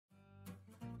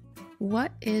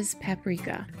What is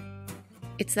paprika?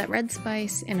 It's that red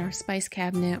spice in our spice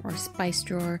cabinet or spice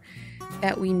drawer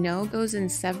that we know goes in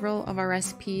several of our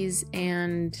recipes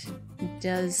and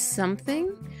does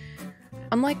something.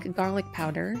 Unlike garlic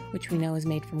powder, which we know is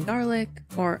made from garlic,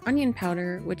 or onion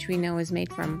powder, which we know is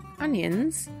made from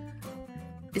onions,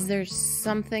 is there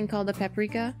something called a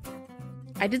paprika?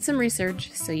 I did some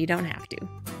research, so you don't have to.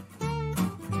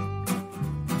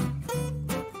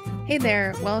 Hey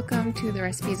there, welcome to the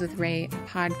Recipes with Ray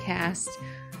podcast.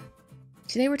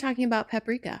 Today we're talking about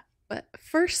paprika, but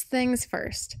first things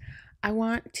first, I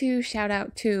want to shout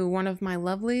out to one of my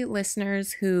lovely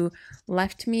listeners who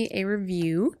left me a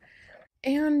review,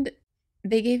 and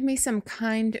they gave me some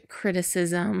kind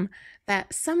criticism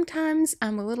that sometimes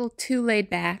I'm a little too laid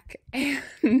back,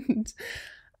 and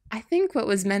I think what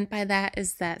was meant by that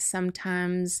is that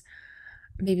sometimes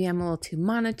maybe I'm a little too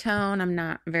monotone. I'm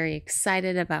not very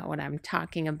excited about what I'm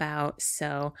talking about.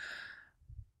 So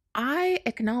I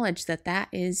acknowledge that that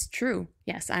is true.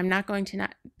 Yes, I'm not going to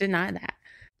not deny that.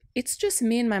 It's just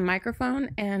me and my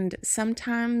microphone, and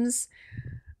sometimes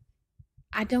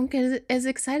I don't get as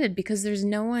excited because there's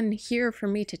no one here for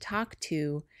me to talk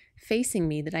to facing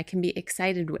me that I can be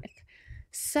excited with.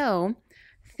 So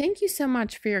thank you so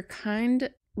much for your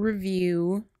kind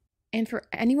review. And for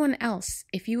anyone else,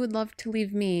 if you would love to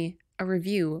leave me a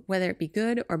review, whether it be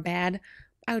good or bad,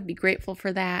 I would be grateful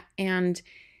for that. And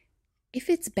if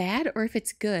it's bad or if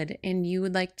it's good and you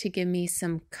would like to give me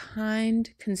some kind,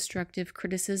 constructive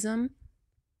criticism,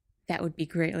 that would be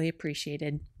greatly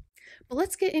appreciated. But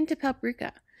let's get into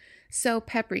paprika. So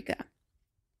paprika.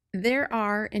 There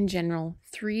are, in general,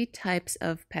 3 types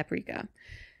of paprika.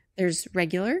 There's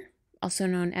regular, also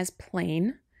known as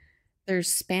plain.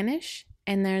 There's Spanish,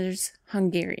 and there's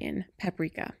Hungarian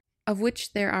paprika, of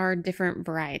which there are different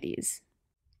varieties.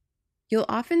 You'll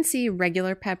often see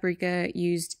regular paprika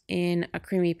used in a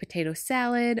creamy potato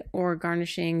salad or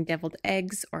garnishing deviled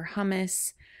eggs or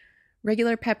hummus.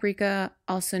 Regular paprika,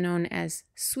 also known as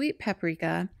sweet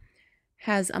paprika,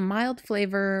 has a mild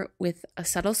flavor with a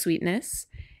subtle sweetness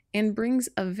and brings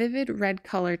a vivid red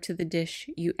color to the dish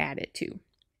you add it to.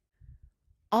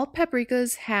 All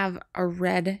paprikas have a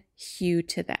red hue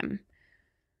to them.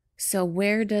 So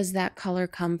where does that color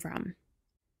come from?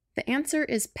 The answer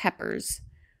is peppers.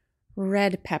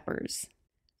 Red peppers.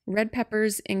 Red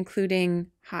peppers including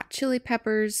hot chili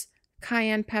peppers,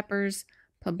 cayenne peppers,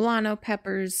 poblano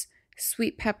peppers,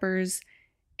 sweet peppers,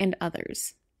 and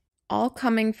others. All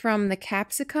coming from the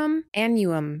capsicum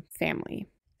annuum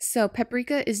family. So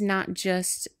paprika is not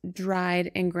just dried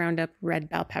and ground up red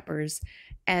bell peppers,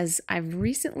 as I've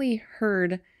recently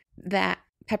heard that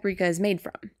paprika is made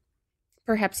from.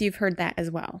 Perhaps you've heard that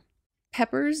as well.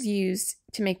 Peppers used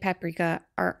to make paprika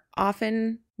are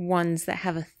often ones that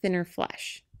have a thinner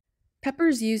flesh.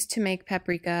 Peppers used to make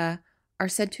paprika are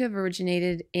said to have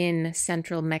originated in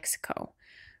central Mexico.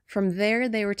 From there,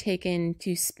 they were taken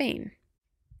to Spain.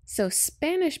 So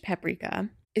Spanish paprika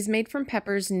is made from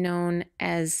peppers known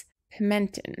as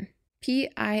pimenton,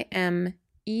 Pimenton.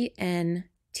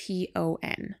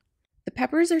 The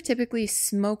peppers are typically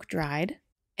smoke-dried,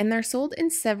 and they're sold in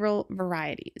several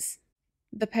varieties.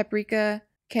 The paprika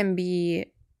can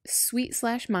be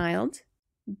sweet/mild,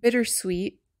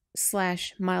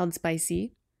 bittersweet/mild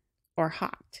spicy, or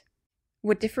hot.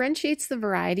 What differentiates the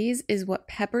varieties is what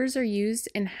peppers are used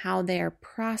and how they are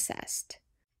processed.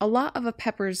 A lot of a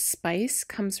pepper's spice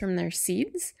comes from their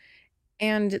seeds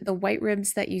and the white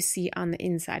ribs that you see on the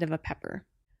inside of a pepper.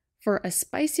 For a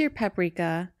spicier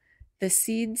paprika, the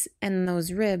seeds and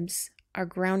those ribs are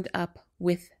ground up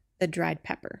with the dried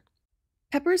pepper.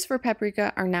 Peppers for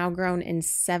paprika are now grown in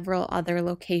several other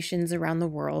locations around the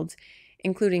world,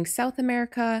 including South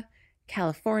America,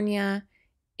 California,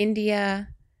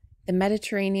 India, the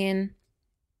Mediterranean,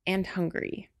 and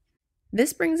Hungary.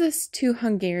 This brings us to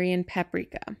Hungarian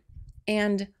paprika.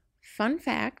 And fun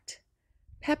fact,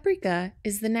 paprika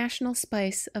is the national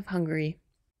spice of Hungary.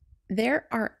 There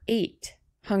are 8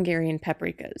 Hungarian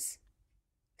paprikas.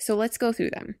 So let's go through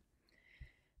them.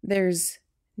 There's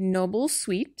Noble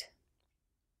Sweet.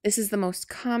 This is the most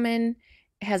common.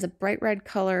 It has a bright red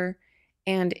color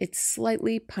and it's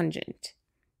slightly pungent,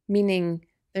 meaning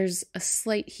there's a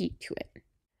slight heat to it.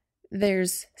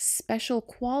 There's Special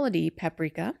Quality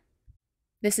paprika.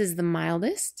 This is the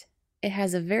mildest. It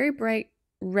has a very bright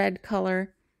red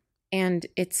color and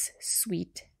it's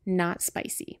sweet, not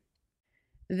spicy.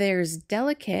 There's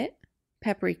Delicate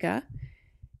paprika.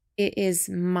 It is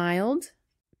mild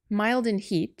in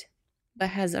heat, but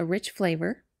has a rich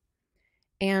flavor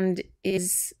and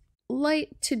is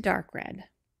light to dark red.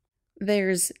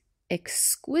 There's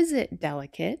Exquisite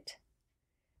Delicate.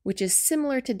 which is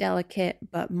similar to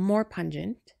delicate but more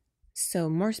pungent, so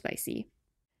more spicy.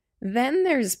 Then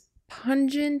there's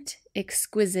pungent,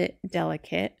 exquisite,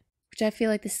 delicate, which I feel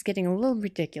like this is getting a little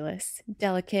ridiculous.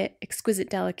 Delicate, exquisite,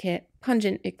 delicate,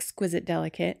 pungent, exquisite,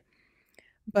 delicate.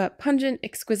 But pungent,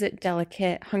 exquisite,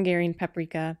 delicate Hungarian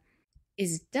paprika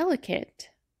is delicate,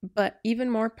 but even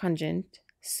more pungent,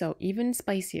 so even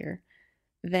spicier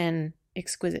than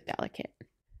exquisite delicate.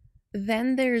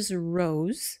 Then there's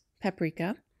rose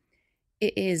paprika.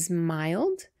 It is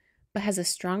mild, but has a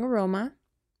strong aroma,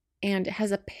 and it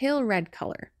has a pale red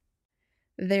color.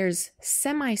 There's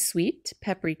semi-sweet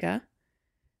paprika,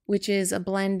 which is a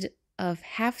blend of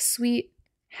half sweet,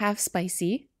 half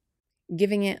spicy,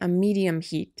 giving it a medium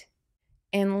heat.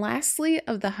 And lastly,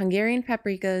 of the Hungarian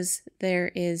paprikas,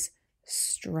 there is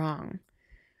strong,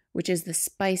 which is the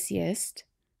spiciest,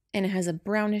 and it has a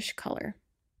brownish color.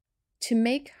 To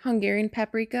make Hungarian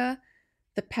paprika,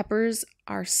 the peppers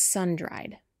are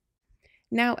sun-dried.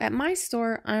 Now, at my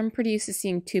store, I'm pretty used to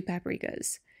seeing two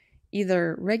paprikas,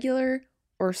 either regular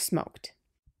or smoked.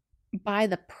 By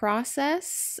the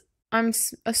process, I'm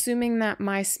assuming that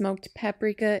my smoked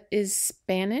paprika is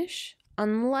Spanish,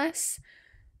 unless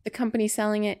the company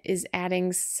selling it is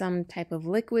adding some type of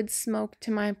liquid smoke to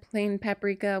my plain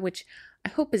paprika, which I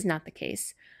hope is not the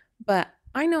case. But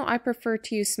I know I prefer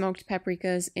to use smoked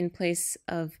paprikas in place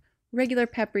of regular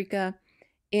paprika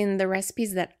in the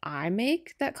recipes that I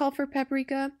make that call for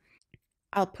paprika.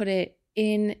 I'll put it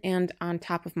in and on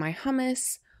top of my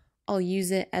hummus. I'll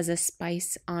use it as a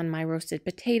spice on my roasted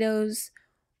potatoes,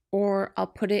 or I'll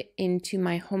put it into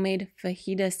my homemade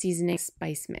fajita seasoning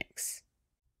spice mix.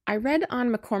 I read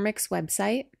on McCormick's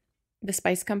website, the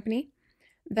spice company,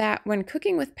 that when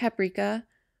cooking with paprika,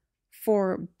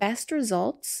 for best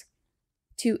results,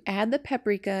 to add the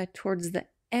paprika towards the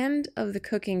end of the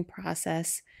cooking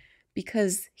process,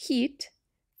 because heat,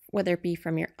 whether it be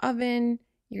from your oven,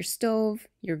 your stove,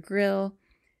 your grill,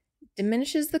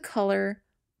 diminishes the color,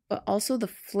 but also the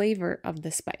flavor of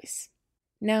the spice.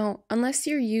 Now, unless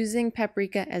you're using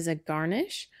paprika as a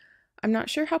garnish, I'm not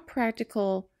sure how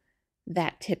practical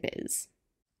that tip is.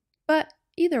 But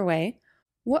either way,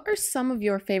 what are some of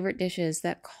your favorite dishes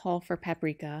that call for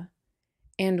paprika?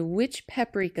 And which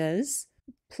paprikas,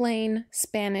 plain,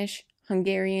 Spanish,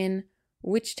 Hungarian,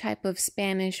 which type of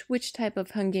Spanish, which type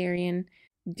of Hungarian,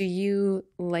 do you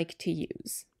like to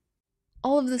use?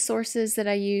 All of the sources that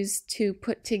I used to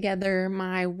put together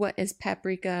my What is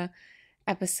Paprika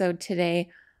episode today,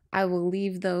 I will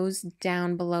leave those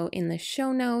down below in the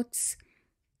show notes.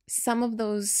 Some of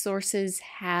those sources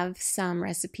have some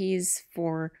recipes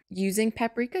for using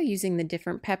paprika, using the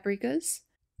different paprikas.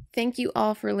 Thank you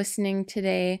all for listening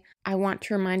today. I want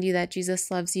to remind you that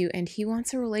Jesus loves you and He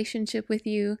wants a relationship with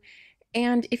you.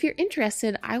 And if you're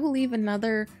interested, I will leave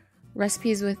another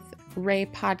Recipes with Ray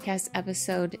podcast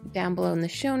episode down below in the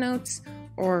show notes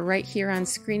or right here on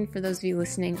screen for those of you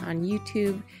listening on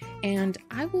YouTube. And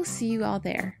I will see you all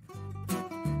there.